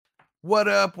What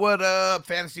up,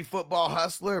 Fantasy Football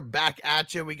Hustler? Back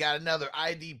at you. We got another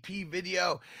IDP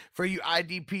video for you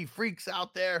IDP freaks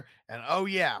out there. And oh,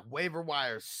 yeah, waiver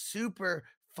wire super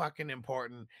fucking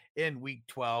important in week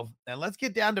 12. And let's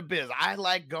get down to biz. I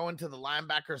like going to the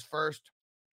linebackers first.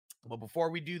 But before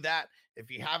we do that, if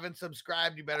you haven't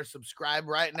subscribed, you better subscribe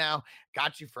right now.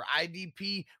 Got you for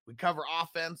IDP. We cover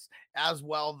offense as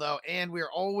well, though. And we're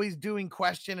always doing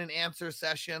question and answer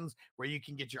sessions where you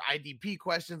can get your IDP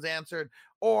questions answered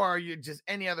or you just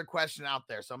any other question out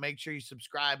there. So make sure you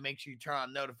subscribe, make sure you turn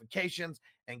on notifications,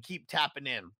 and keep tapping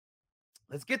in.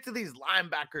 Let's get to these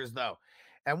linebackers, though.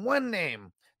 And one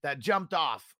name that jumped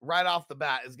off right off the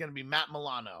bat is going to be Matt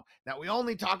Milano. Now, we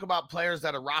only talk about players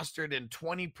that are rostered in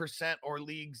 20% or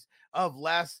leagues of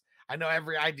less. I know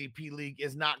every IDP league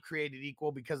is not created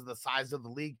equal because of the size of the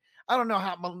league. I don't know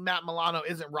how Matt Milano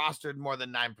isn't rostered more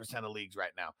than 9% of leagues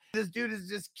right now. This dude is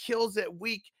just kills it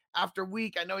week after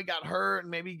week. I know he got hurt and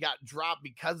maybe he got dropped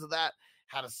because of that.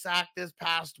 Had a sack this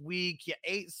past week. He had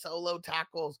 8 solo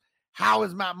tackles. How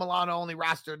is Matt Milano only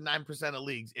rostered 9% of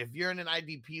leagues? If you're in an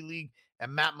IDP league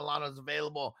and Matt Milano is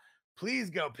available, please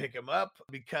go pick him up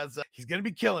because he's going to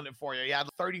be killing it for you. He had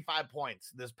 35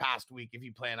 points this past week if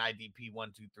you play an IDP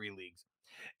 1, 2, 3 leagues.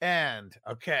 And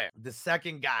okay, the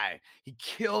second guy, he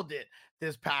killed it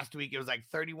this past week. It was like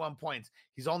 31 points.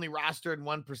 He's only rostered in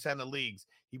 1% of leagues.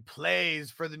 He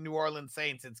plays for the New Orleans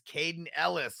Saints. It's Caden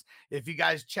Ellis. If you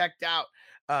guys checked out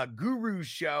Guru's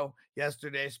show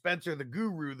yesterday, Spencer the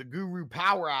Guru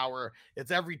Power Hour,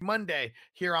 it's every Monday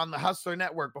here on the Hustler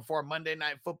Network before Monday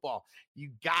Night Football. You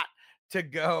got to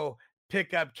go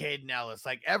pick up Caden Ellis.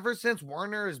 Like ever since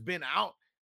Werner has been out,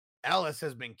 Ellis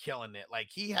has been killing it. Like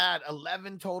he had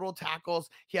 11 total tackles.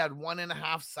 He had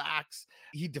 1.5 sacks.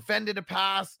 He defended a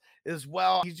pass as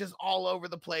well. He's just all over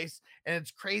the place. And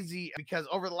it's crazy because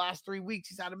over the last 3 weeks,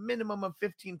 he's had a minimum of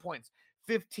 15 points,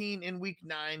 15 in week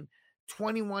 9,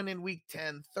 21 in week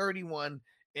 10, 31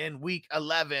 in week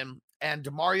 11. And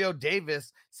Demario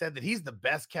Davis said that he's the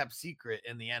best kept secret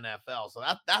in the NFL. So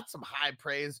that's some high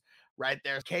praise right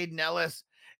there. Caden Ellis.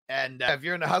 And if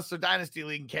you're in a Hustler Dynasty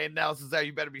League and Caden Ellis is there,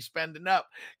 you better be spending up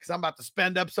because I'm about to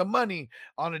spend up some money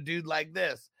on a dude like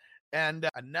this. And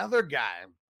another guy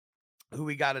who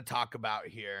we got to talk about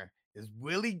here is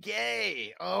Willie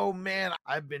Gay. Oh, man,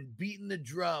 I've been beating the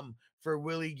drum for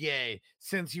Willie Gay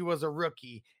since he was a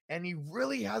rookie, and he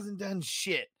really hasn't done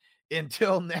shit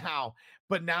until now.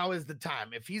 But now is the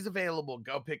time. If he's available,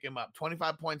 go pick him up.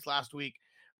 25 points last week.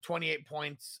 28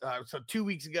 points. So 2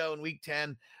 weeks ago in week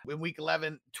 10, in week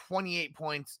 11, 28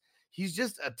 points. He's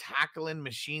just a tackling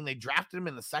machine. They drafted him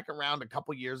in the second round a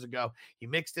couple years ago. He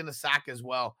mixed in a sack as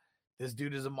well. This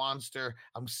dude is a monster.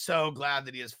 I'm so glad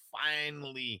that he is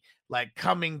finally like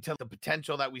coming to the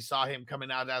potential that we saw him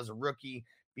coming out as a rookie,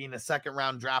 being a second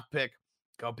round draft pick.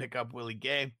 Go pick up Willie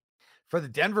Gay. For the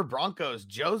Denver Broncos,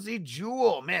 Josey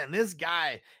Jewell, man, this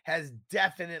guy has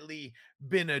definitely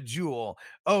been a jewel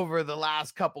over the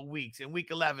last couple weeks. In week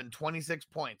 11, 26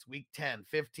 points, week 10,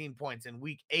 15 points, in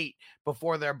week 8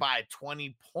 before their bye,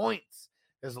 20 points.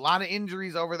 There's a lot of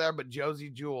injuries over there, but Josey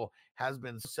Jewell has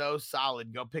been so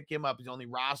solid. Go pick him up. He's only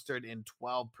rostered in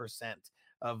 12%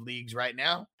 of leagues right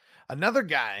now. Another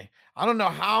guy, I don't know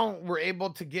how we're able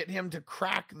to get him to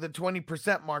crack the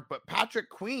 20% mark, but Patrick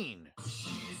Queen.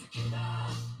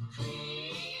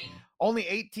 Only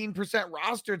 18%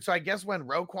 rostered. So I guess when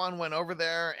Roquan went over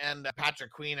there and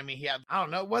Patrick Queen, I mean, he had, I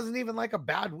don't know, it wasn't even like a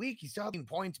bad week. He still had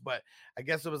points, but I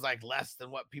guess it was like less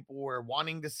than what people were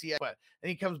wanting to see. But then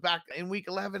he comes back in week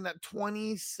 11 at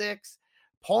 26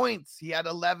 points. He had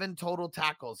 11 total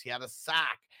tackles. He had a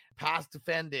sack, pass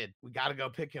defended. We got to go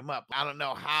pick him up. I don't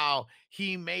know how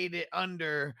he made it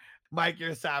under Mike,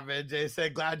 you're savage. They say,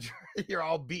 glad you're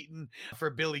all beaten for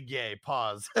Billy Gay.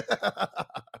 Pause.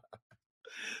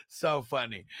 So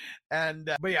funny.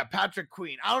 And but yeah, Patrick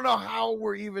Queen, I don't know how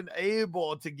we're even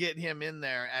able to get him in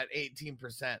there at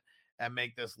 18% and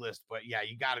make this list, but yeah,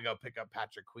 you got to go pick up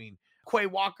Patrick Queen. Quay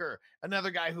Walker,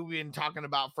 another guy who we've been talking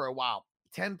about for a while,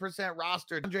 10%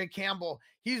 rostered. Andre Campbell,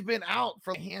 he's been out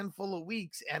for a handful of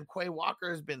weeks, and Quay Walker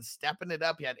has been stepping it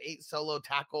up. He had 8 solo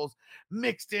tackles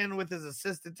mixed in with his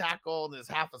assisted tackle and his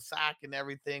half a sack and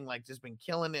everything, like just been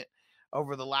killing it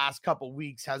over the last couple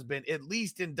weeks, has been at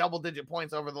least in double-digit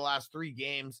points over the last 3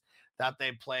 games that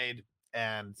they played,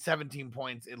 and 17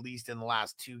 points at least in the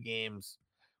last 2 games.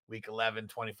 Week 11,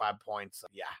 25 points.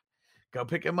 Yeah, go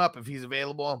pick him up if he's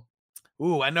available.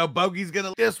 Ooh, I know Bogey's going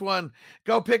to this one.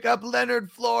 Go pick up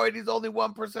Leonard Floyd. He's only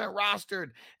 1%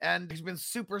 rostered, and he's been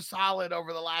super solid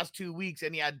over the last 2 weeks,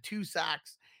 and he had 2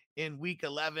 sacks in week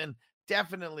 11.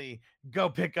 Definitely go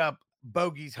pick up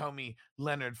Bogey's homie,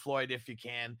 Leonard Floyd if you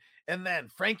can. And then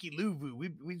Frankie Louvu,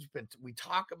 we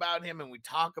talk about him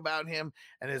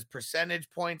and his percentage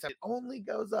points. It only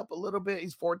goes up a little bit.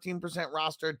 He's 14%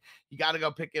 rostered. You got to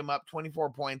go pick him up. 24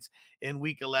 points in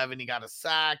week 11. He got a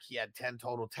sack. He had 10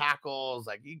 total tackles.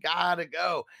 Like, you got to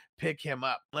go pick him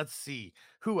up. Let's see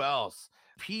who else.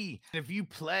 If you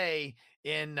play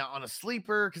in on a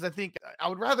sleeper, because I think I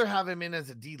would rather have him in as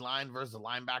a D line versus a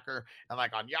linebacker. And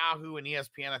like on Yahoo and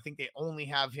ESPN, I think they only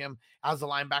have him as a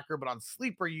linebacker, but on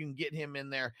sleeper, you can get him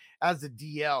in there as a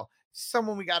DL.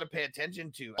 Someone we got to pay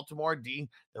attention to. Baltimore D,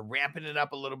 they're ramping it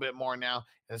up a little bit more now,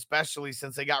 especially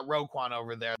since they got Roquan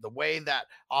over there. The way that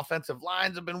offensive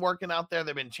lines have been working out there,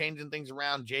 they've been changing things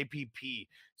around. JPP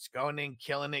is going in,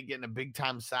 killing it, getting a big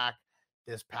time sack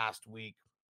this past week.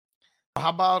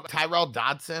 How about Tyrell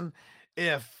Dodson?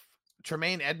 If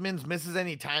Tremaine Edmonds misses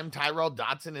any time, Tyrell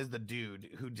Dodson is the dude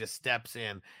who just steps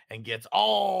in and gets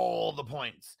all the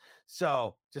points.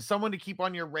 So just someone to keep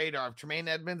on your radar. If Tremaine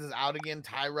Edmonds is out again,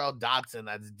 Tyrell Dodson,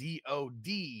 that's Dodson.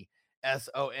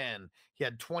 He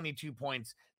had 22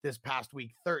 points this past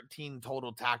week, 13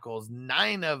 total tackles.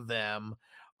 Nine of them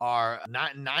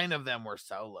were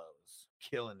solos.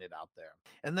 Killing it out there.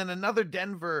 And then another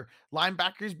Denver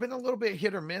linebacker. He's been a little bit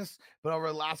hit or miss, but over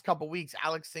the last couple weeks,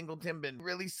 Alex Singleton been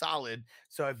really solid.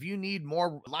 So if you need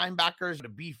more linebackers to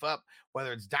beef up,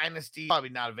 whether it's Dynasty, probably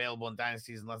not available in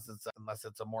Dynasties unless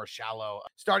it's a more shallow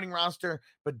starting roster,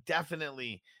 but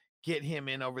definitely get him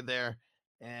in over there.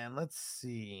 And let's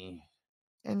see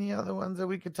any other ones that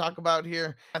we could talk about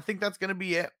here. I think that's going to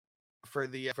be it for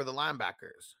the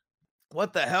linebackers.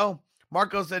 What the hell?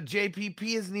 Marco said JPP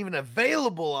isn't even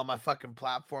available on my fucking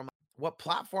platform. What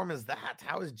platform is that?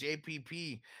 How is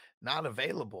JPP not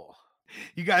available?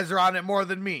 You guys are on it more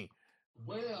than me.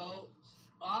 Well,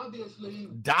 obviously.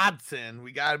 Dodson.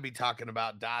 We got to be talking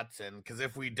about Dodson, because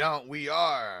if we don't, we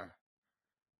are.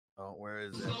 Oh, where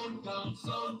is it?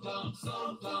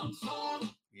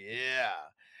 Yeah.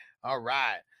 All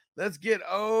right. Let's get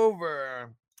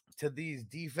over to these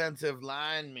defensive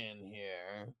linemen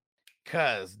here.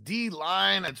 Because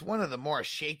D-line, it's one of the more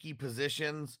shaky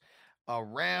positions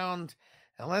around.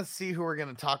 And let's see who we're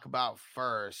going to talk about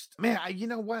first. Man, you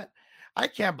know what? I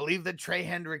can't believe that Trey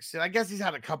Hendrickson, I guess he's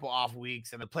had a couple off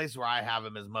weeks, and the place where I have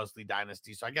him is mostly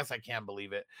Dynasty, so I guess I can't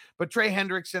believe it. But Trey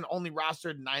Hendrickson only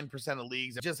rostered 9% of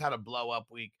leagues. Just had a blow-up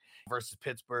week versus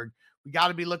Pittsburgh. We got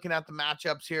to be looking at the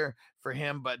matchups here for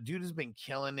him, but dude has been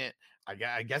killing it.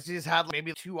 I guess he just had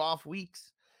maybe 2 off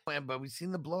weeks, but we've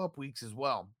seen the blow-up weeks as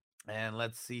well. And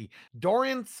let's see,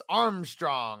 Dorrance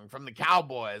Armstrong from the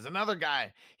Cowboys, another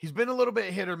guy. He's been a little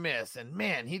bit hit or miss, and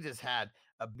man, he just had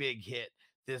a big hit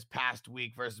this past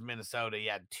week versus Minnesota. He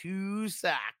had 2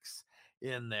 sacks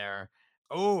in there.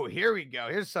 Oh, here we go.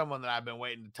 Here's someone that I've been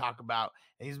waiting to talk about,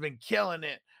 and he's been killing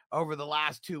it over the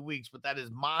last 2 weeks, but that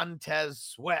is Montez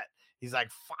Sweat. He's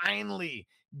like finally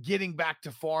getting back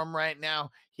to form right now.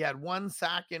 He had 1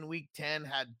 sack in week 10,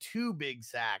 had 2 big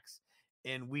sacks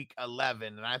in week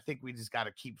 11. And I think we just got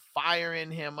to keep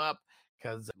firing him up,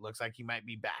 because it looks like he might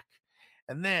be back.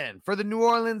 And then for the New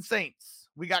Orleans Saints,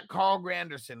 we got Carl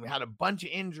Granderson. We had a bunch of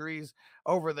injuries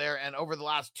over there. And over the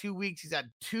last 2 weeks, he's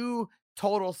had 2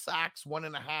 total sacks.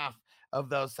 1.5 of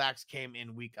those sacks came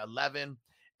in week 11.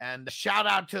 And shout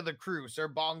out to the crew. Sir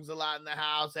Bong's a lot in the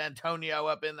house. Antonio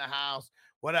up in the house.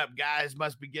 What up, guys?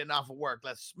 Must be getting off of work.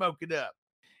 Let's smoke it up.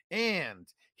 And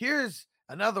here's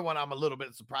another one I'm a little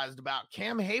bit surprised about.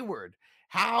 Cam Hayward.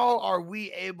 How are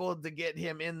we able to get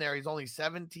him in there? He's only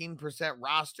 17%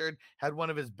 rostered. Had one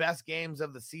of his best games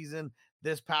of the season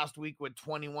this past week with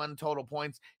 21 total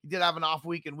points. He did have an off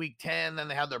week in week 10. Then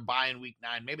they had their bye in week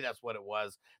 9. Maybe that's what it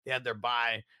was. They had their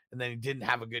bye, and then he didn't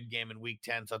have a good game in week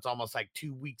 10. So it's almost like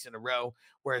 2 weeks in a row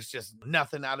where it's just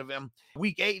nothing out of him.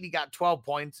 Week 8, he got 12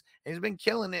 points, and he's been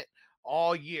killing it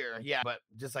all year. Yeah, but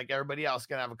just like everybody else,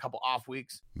 gonna have a couple off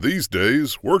weeks. These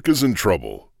days, work is in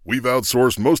trouble. We've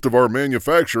outsourced most of our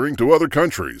manufacturing to other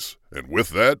countries, and with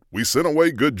that, we sent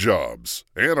away good jobs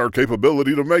and our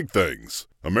capability to make things.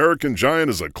 American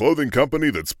Giant is a clothing company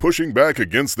that's pushing back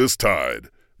against this tide.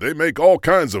 They make all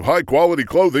kinds of high-quality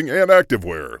clothing and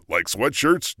activewear, like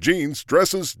sweatshirts, jeans,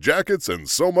 dresses, jackets, and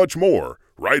so much more,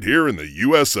 right here in the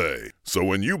USA. So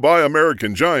when you buy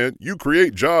American Giant, you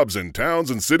create jobs in towns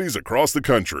and cities across the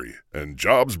country. And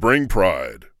jobs bring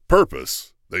pride,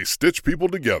 purpose. They stitch people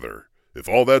together. If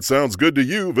all that sounds good to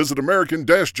you, visit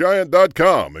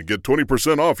American-Giant.com and get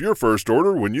 20% off your first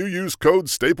order when you use code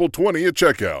STAPLE20 at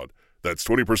checkout. That's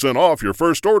 20% off your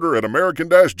first order at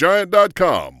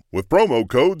American-Giant.com with promo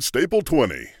code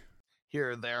STAPLE20.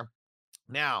 Here or there.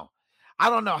 Now, I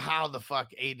don't know how the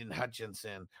fuck Aiden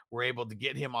Hutchinson were able to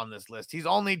get him on this list. He's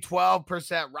only 12%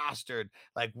 rostered.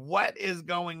 Like, what is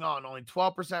going on? Only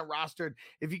 12% rostered.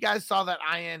 If you guys saw that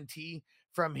INT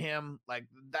from him, like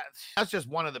that's just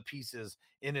one of the pieces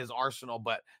in his arsenal.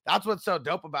 But that's what's so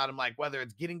dope about him. Like, whether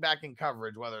it's getting back in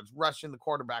coverage, whether it's rushing the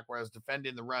quarterback, whereas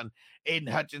defending the run, Aiden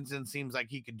Hutchinson seems like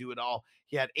he could do it all.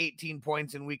 He had 18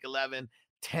 points in week 11,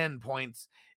 10 points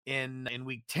in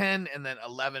week 10, and then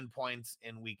 11 points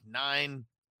in week 9.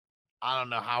 I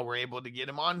don't know how we're able to get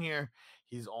him on here.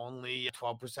 He's only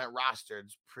 12% rostered.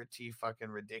 It's pretty fucking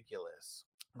ridiculous.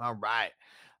 All right.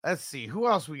 Let's see who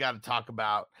else we got to talk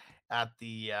about at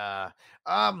the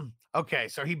okay,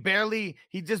 so he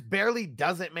just barely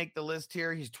doesn't make the list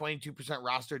here. He's 22%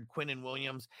 rostered. Quinnen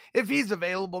Williams. If he's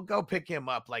available, go pick him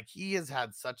up. Like, he has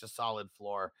had such a solid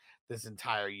floor this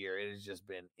entire year. It has just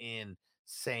been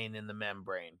insane in the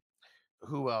membrane.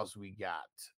 Who else we got?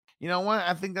 You know what?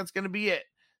 I think that's going to be it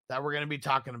that we're going to be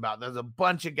talking about. There's a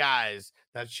bunch of guys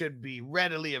that should be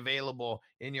readily available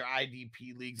in your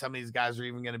IDP league. Some of these guys are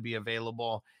even going to be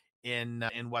available in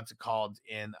what's it called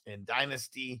in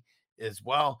Dynasty as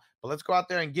well. But let's go out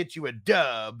there and get you a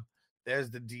dub. There's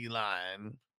the D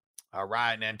line. All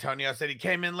right. And Antonio said he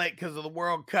came in late because of the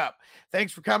World Cup.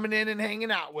 Thanks for coming in and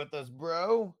hanging out with us,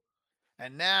 bro.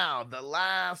 And now the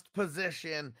last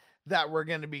position that we're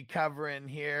going to be covering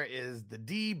here is the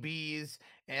DBs.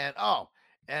 And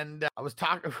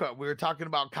we were talking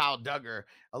about Kyle Duggar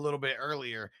a little bit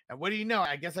earlier. And what do you know?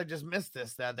 I guess I just missed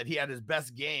this, that he had his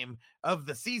best game of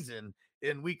the season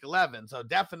in week 11. So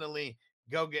definitely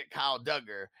go get Kyle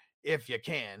Duggar if you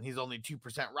can. He's only 2%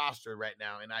 rostered right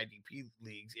now in IDP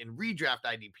leagues, in redraft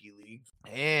IDP leagues.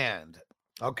 And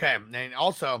okay. And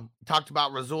also talked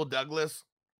about Rasul Douglas.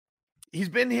 He's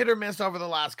been hit or miss over the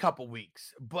last couple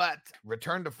weeks, but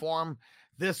returned to form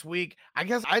this week. I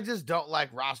guess I just don't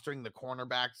like rostering the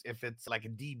cornerbacks if it's like a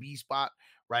DB spot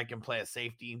where I can play a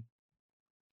safety.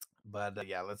 But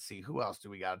yeah, let's see. Who else do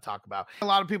we got to talk about? A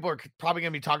lot of people are probably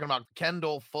going to be talking about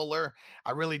Kendall Fuller.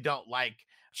 I really don't like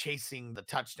chasing the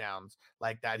touchdowns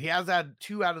like that. He has had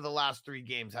 2 out of the last 3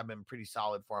 games have been pretty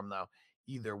solid for him, though,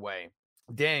 either way.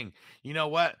 Dang, you know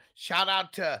what? Shout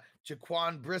out to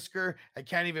Jaquan Brisker. I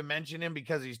can't even mention him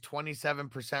because he's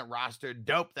 27% rostered.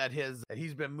 Dope that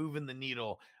he's been moving the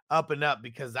needle up and up,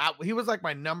 because he was like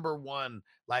my number 1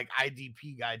 like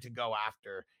IDP guy to go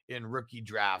after in rookie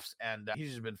drafts, and he's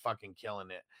just been fucking killing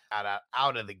it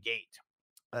out of the gate.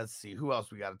 Let's see who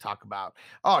else we got to talk about.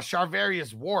 Oh,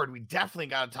 Charvarius Ward. We definitely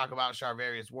got to talk about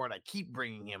Charvarius Ward. I keep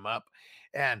bringing him up,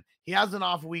 and he has an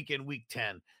off week in week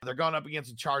 10. They're going up against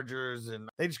the Chargers, and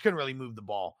they just couldn't really move the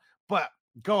ball. But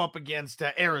go up against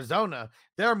Arizona,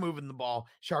 they're moving the ball.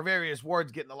 Charvarius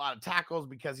Ward's getting a lot of tackles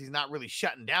because he's not really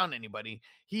shutting down anybody.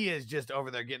 He is just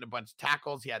over there getting a bunch of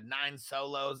tackles. He had 9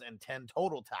 solos and 10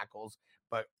 total tackles,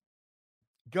 but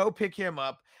go pick him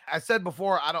up. I said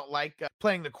before, I don't like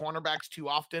playing the cornerbacks too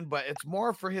often, but it's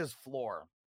more for his floor,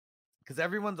 because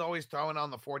everyone's always throwing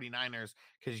on the 49ers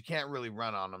because you can't really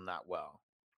run on them that well.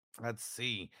 Let's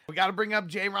see. We got to bring up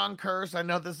J-Ron Curse. I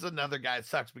know this is another guy that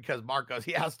sucks because Marcos,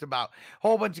 he asked about a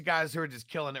whole bunch of guys who are just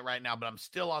killing it right now, but I'm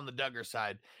still on the Duggar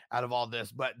side out of all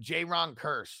this. But J-Ron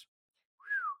Curse,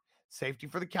 safety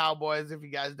for the Cowboys. If you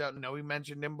guys don't know, we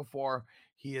mentioned him before.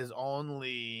 He is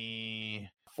only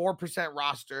 4%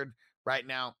 rostered right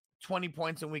now. 20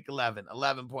 points in week 11,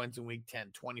 11 points in week 10,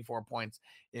 24 points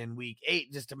in week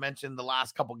 8, just to mention the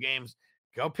last couple games.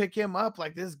 Go pick him up.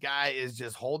 Like, this guy is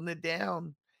just holding it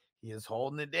down. He is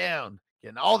holding it down,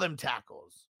 getting all them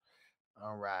tackles.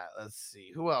 All right, let's see.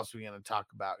 Who else are we going to talk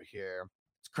about here?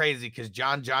 It's crazy because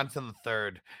John Johnson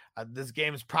III, this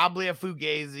game is probably a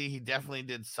Fugazi. He definitely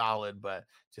did solid, but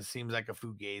just seems like a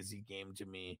Fugazi game to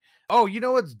me. Oh, you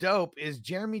know what's dope is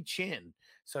Jeremy Chin.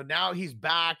 So now he's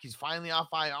back. He's finally off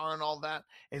IR and all that.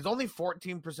 And he's only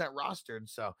 14% rostered,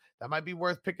 so that might be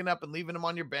worth picking up and leaving him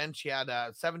on your bench. He had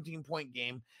a 17-point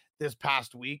game this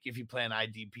past week if you play an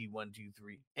IDP 1, 2,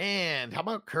 3. And how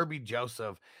about Kirby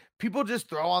Joseph? People just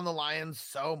throw on the Lions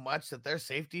so much that their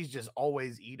safeties just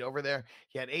always eat over there.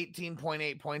 He had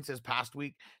 18.8 points this past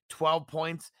week, 12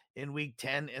 points in week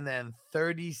 10, and then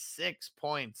 36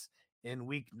 points in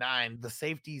week 9. The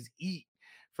safeties eat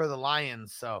for the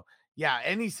Lions. So yeah,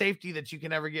 any safety that you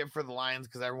can ever get for the Lions,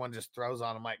 because everyone just throws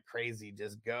on them like crazy,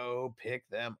 just go pick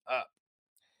them up.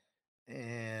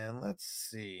 And let's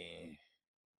see.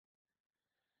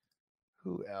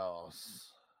 Who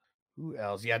else?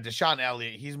 Yeah, Deshaun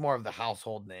Elliott. He's more of the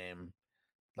household name,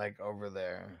 like over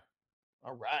there.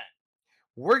 All right.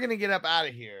 We're going to get up out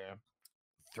of here.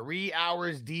 3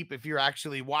 hours deep. If you're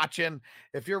actually watching,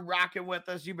 if you're rocking with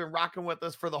us, you've been rocking with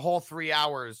us for the whole 3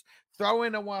 hours, throw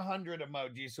in a 100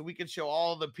 emoji so we can show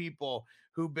all the people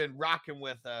who've been rocking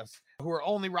with us, who are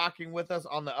only rocking with us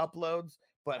on the uploads,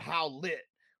 but how lit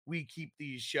we keep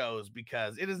these shows,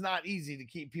 because it is not easy to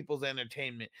keep people's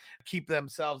entertainment, keep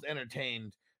themselves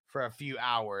entertained for a few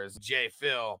hours. J.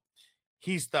 Phil,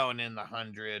 he's throwing in the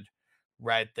 100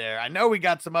 right there. I know we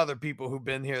got some other people who've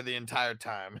been here the entire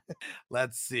time.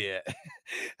 Let's see it.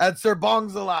 And Sir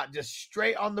Bongs a lot, just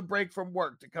straight on the break from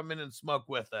work to come in and smoke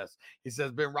with us. He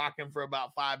says, been rocking for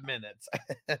about 5 minutes.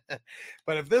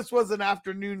 But if this was an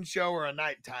afternoon show or a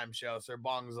nighttime show, Sir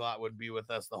Bongs a lot would be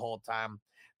with us the whole time.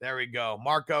 There we go.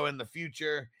 Marco in the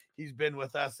future, he's been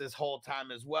with us this whole time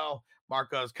as well.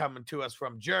 Marco is coming to us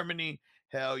from Germany.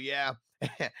 Hell yeah.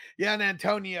 Yeah, and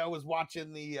Antonio was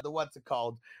watching the what's it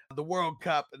called? The World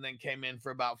Cup, and then came in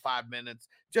for about 5 minutes,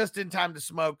 just in time to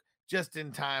smoke, just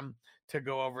in time to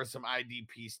go over some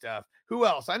IDP stuff. Who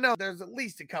else? I know there's at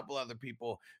least a couple other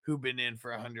people who've been in for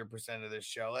 100% of this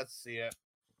show. Let's see it.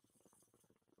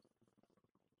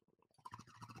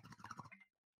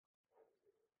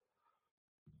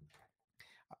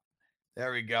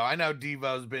 There we go. I know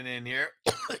Devo's been in here.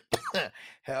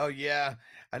 Hell yeah.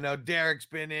 I know Derek's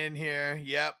been in here.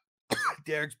 Yep.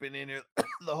 Derek's been in here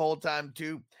the whole time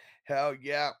too. Hell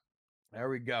yeah. There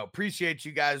we go. Appreciate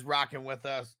you guys rocking with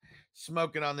us,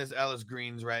 smoking on this Ellis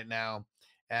Greens right now.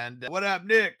 And what up,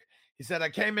 Nick? He said, I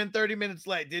came in 30 minutes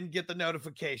late, didn't get the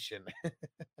notification.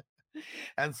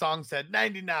 And Song said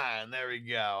 99. There we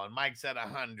go. And Mike said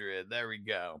 100. There we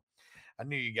go. I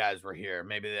knew you guys were here.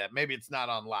 Maybe it's not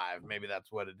on live. Maybe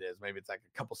that's what it is. Maybe it's like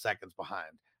a couple seconds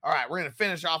behind. All right, we're going to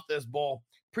finish off this bowl.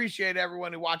 Appreciate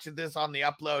everyone who watches this on the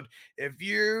upload. If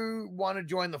you want to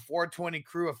join the 420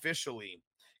 crew officially,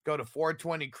 go to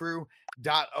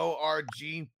 420crew.org.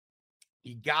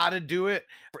 You got to do it.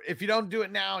 If you don't do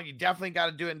it now, you definitely got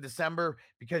to do it in December,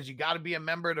 because you got to be a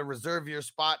member to reserve your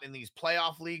spot in these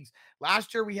playoff leagues.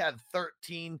 Last year, we had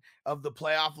 13 of the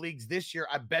playoff leagues. This year,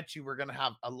 I bet you we're going to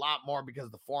have a lot more,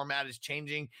 because the format is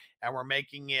changing and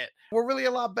we're really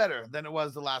a lot better than it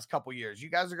was the last couple years. You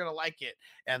guys are going to like it.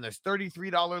 And there's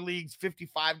 $33 leagues,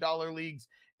 $55 leagues,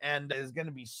 and it's going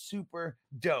to be super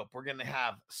dope. We're going to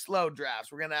have slow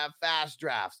drafts. We're going to have fast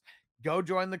drafts. Go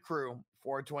join the crew,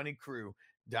 420crew.org,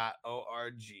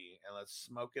 and let's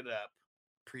smoke it up.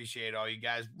 Appreciate all you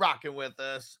guys rocking with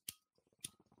us.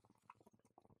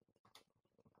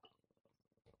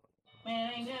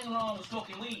 Man, ain't nothing wrong with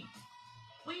smoking weed.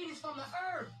 Weed is from the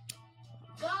earth.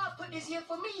 God put this here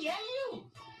for me and you.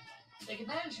 Take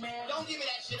advantage, man. Don't give me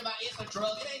that shit about it's a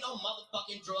drug. It ain't no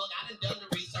motherfucking drug. I done the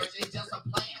research. It's just a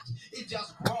plant. It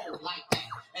just grows like that.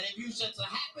 And if you should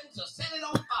happen to set it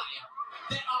on fire,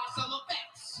 there are some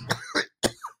effects.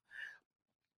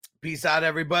 Peace out,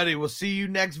 everybody. We'll see you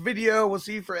next video. We'll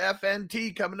see you for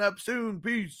FNT coming up soon.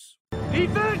 Peace.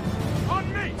 Defense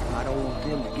on me. I don't want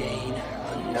them to gain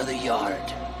another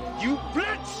yard. You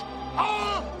blitz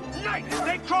all night. If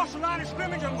they cross the line of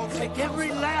scrimmage, I'm going to take every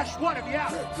last one of you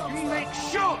out. You make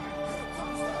sure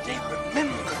they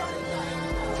remember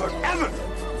forever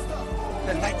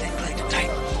the night they played the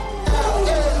Titans.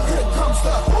 Here comes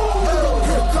the